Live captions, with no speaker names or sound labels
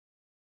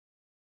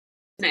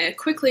going to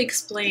quickly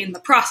explain the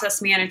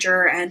process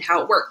manager and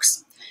how it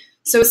works.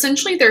 So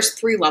essentially there's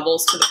 3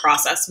 levels to the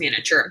process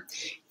manager.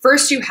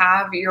 First, you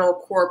have your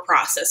core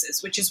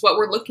processes, which is what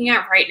we're looking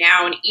at right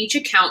now, and each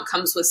account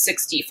comes with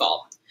 6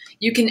 default.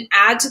 You can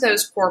add to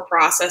those core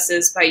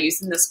processes by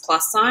using this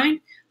plus sign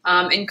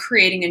and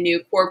creating a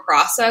new core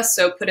process.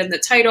 So put in the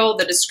title,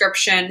 the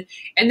description,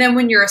 and then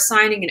when you're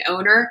assigning an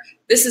owner,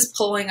 this is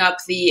pulling up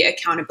the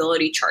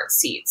accountability chart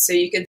seat. So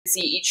you can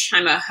see each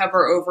time I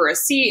hover over a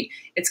seat,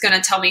 it's going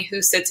to tell me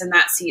who sits in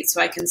that seat so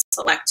I can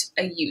select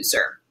a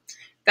user.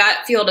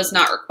 That field is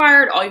not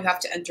required. All you have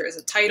to enter is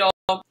a title.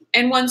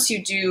 And once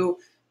you do,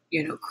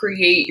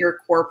 create your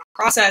core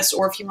process,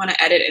 or if you want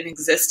to edit an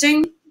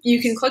existing,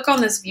 you can click on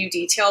this View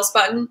Details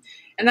button,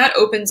 and that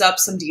opens up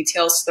some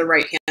details to the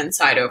right-hand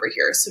side over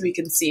here. So we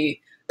can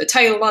see the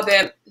title of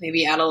it,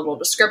 maybe add a little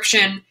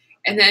description,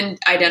 and then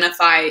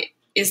identify,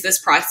 is this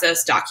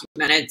process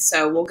documented?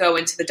 So we'll go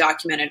into the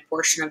documented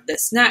portion of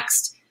this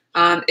next.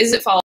 Is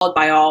it followed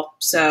by all?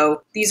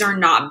 So these are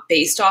not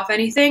based off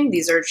anything.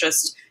 These are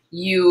just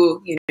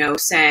you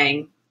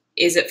saying,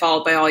 is it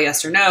followed by all,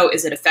 yes or no?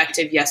 Is it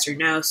effective, yes or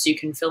no? So you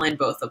can fill in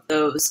both of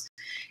those.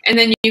 And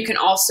then you can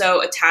also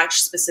attach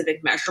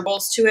specific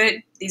measurables to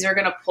it. These are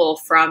going to pull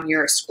from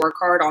your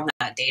scorecard on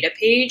that data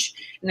page.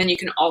 And then you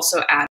can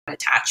also add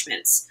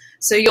attachments.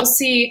 So you'll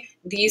see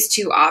these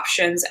 2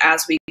 options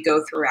as we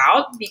go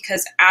throughout,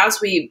 because as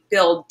we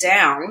build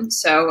down,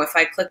 so if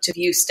I click to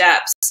view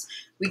steps,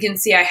 we can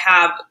see I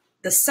have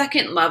the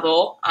second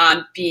level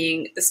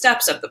being the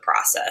steps of the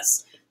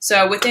process.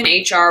 So within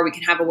HR, we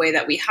can have a way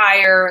that we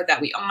hire,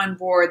 that we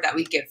onboard, that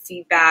we give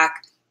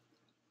feedback,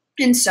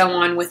 and so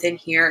on within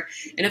here.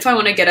 And if I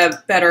want to get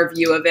a better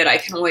view of it, I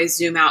can always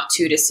zoom out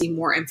too to see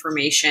more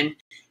information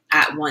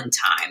at one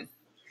time.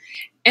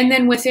 And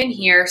then within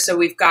here, so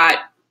we've got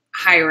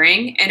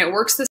hiring, and it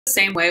works the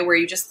same way where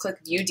you just click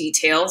View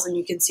Details and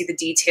you can see the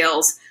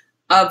details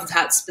of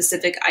that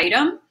specific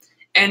item.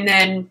 And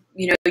then,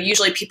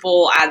 usually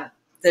people add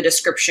the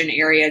description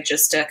area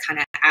just to kind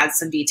of add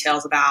some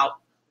details about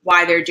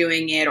why they're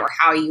doing it or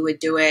how you would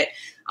do it.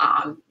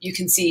 You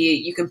can see,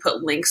 you can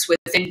put links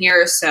within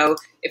here. So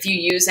if you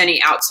use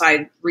any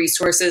outside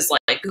resources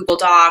like Google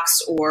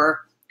Docs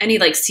or any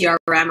like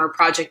CRM or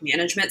project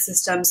management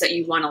systems that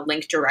you want to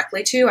link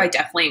directly to, I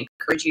definitely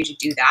encourage you to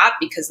do that,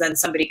 because then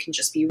somebody can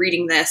just be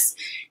reading this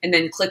and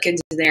then click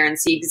into there and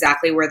see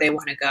exactly where they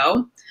want to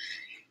go.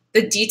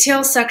 The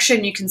details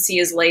section you can see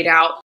is laid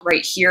out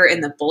right here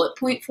in the bullet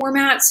point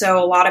format. So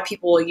a lot of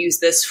people will use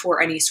this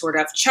for any sort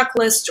of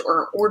checklist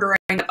or ordering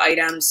of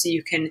items. So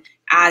you can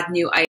add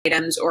new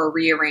items or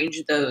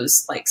rearrange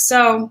those like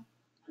so.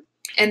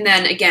 And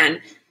then again,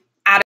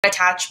 add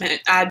attachment,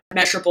 add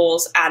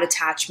measurables, add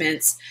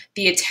attachments.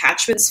 The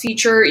attachments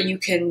feature, you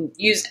can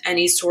use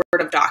any sort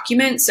of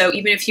document. So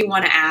even if you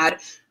want to add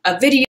a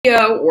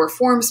video or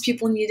forms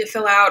people need to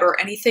fill out or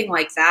anything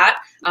like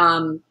that,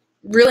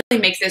 really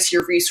make this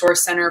your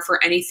resource center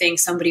for anything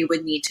somebody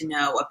would need to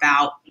know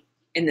about,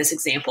 in this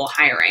example,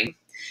 hiring.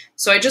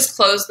 So I just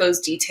closed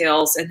those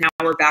details, and now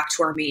we're back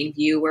to our main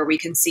view where we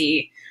can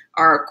see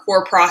our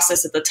core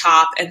process at the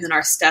top and then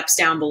our steps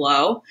down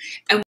below.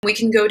 And we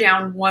can go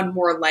down one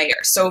more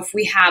layer. So if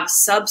we have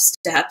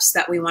sub-steps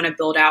that we want to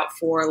build out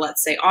for,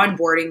 let's say,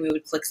 onboarding, we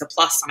would click the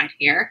plus sign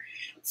here.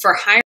 For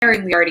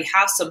hiring, we already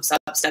have some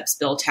sub-steps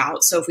built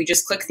out. So if we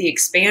just click the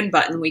expand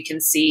button, we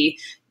can see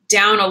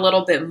down a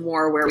little bit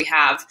more where we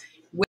have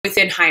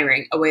within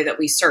hiring a way that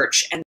we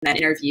search and then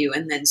interview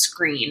and then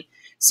screen.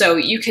 So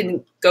you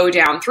can go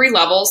down 3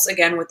 levels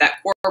again with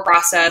that core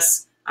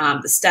process,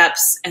 the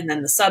steps, and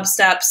then the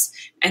sub-steps.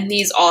 And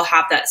these all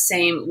have that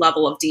same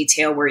level of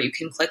detail where you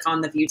can click on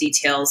the view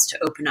details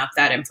to open up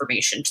that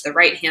information to the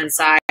right-hand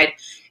side.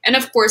 And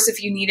of course,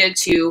 if you needed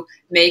to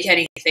make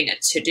anything a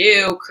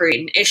to-do, create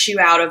an issue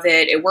out of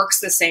it, it works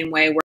the same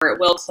way where it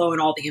will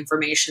clone all the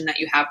information that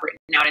you have written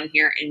out in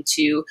here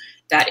into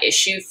that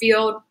issue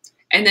field.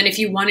 And then if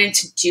you wanted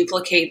to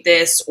duplicate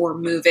this or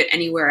move it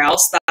anywhere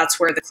else, that's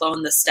where the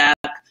clone the step.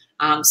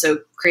 So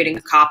creating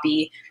a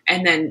copy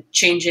and then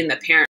changing the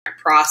parent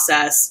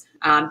process,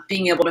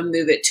 being able to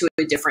move it to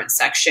a different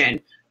section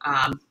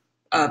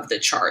of the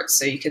chart.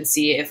 So you can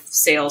see if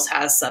sales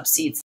has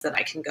subseats, then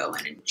I can go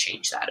in and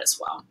change that as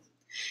well.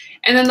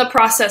 And then the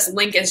process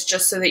link is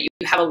just so that you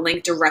have a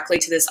link directly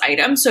to this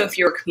item. So if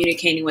you're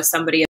communicating with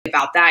somebody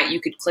about that,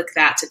 you could click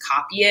that to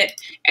copy it,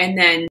 and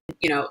then,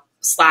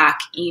 Slack,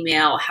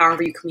 email,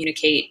 however you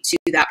communicate to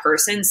that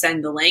person,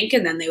 send the link,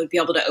 and then they would be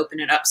able to open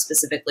it up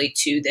specifically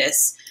to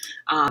this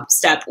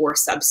step or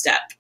sub-step.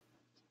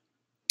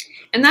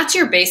 And that's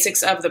your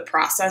basics of the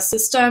process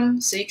system.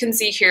 So you can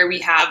see here we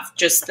have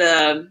just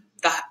the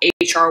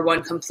HR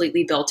one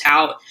completely built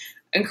out.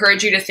 I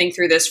encourage you to think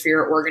through this for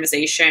your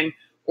organization,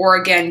 or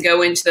again,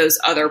 go into those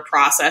other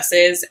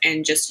processes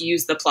and just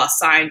use the plus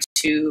sign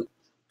to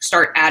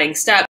start adding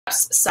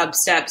steps,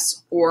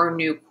 sub-steps, or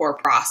new core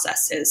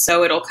processes.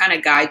 So it'll kind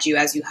of guide you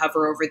as you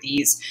hover over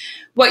these,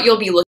 what you'll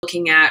be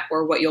looking at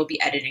or what you'll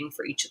be editing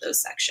for each of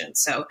those sections.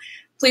 So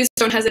please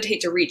don't hesitate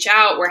to reach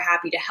out. We're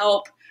happy to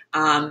help.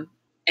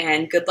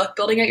 and good luck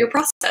building out your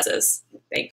processes. Thanks.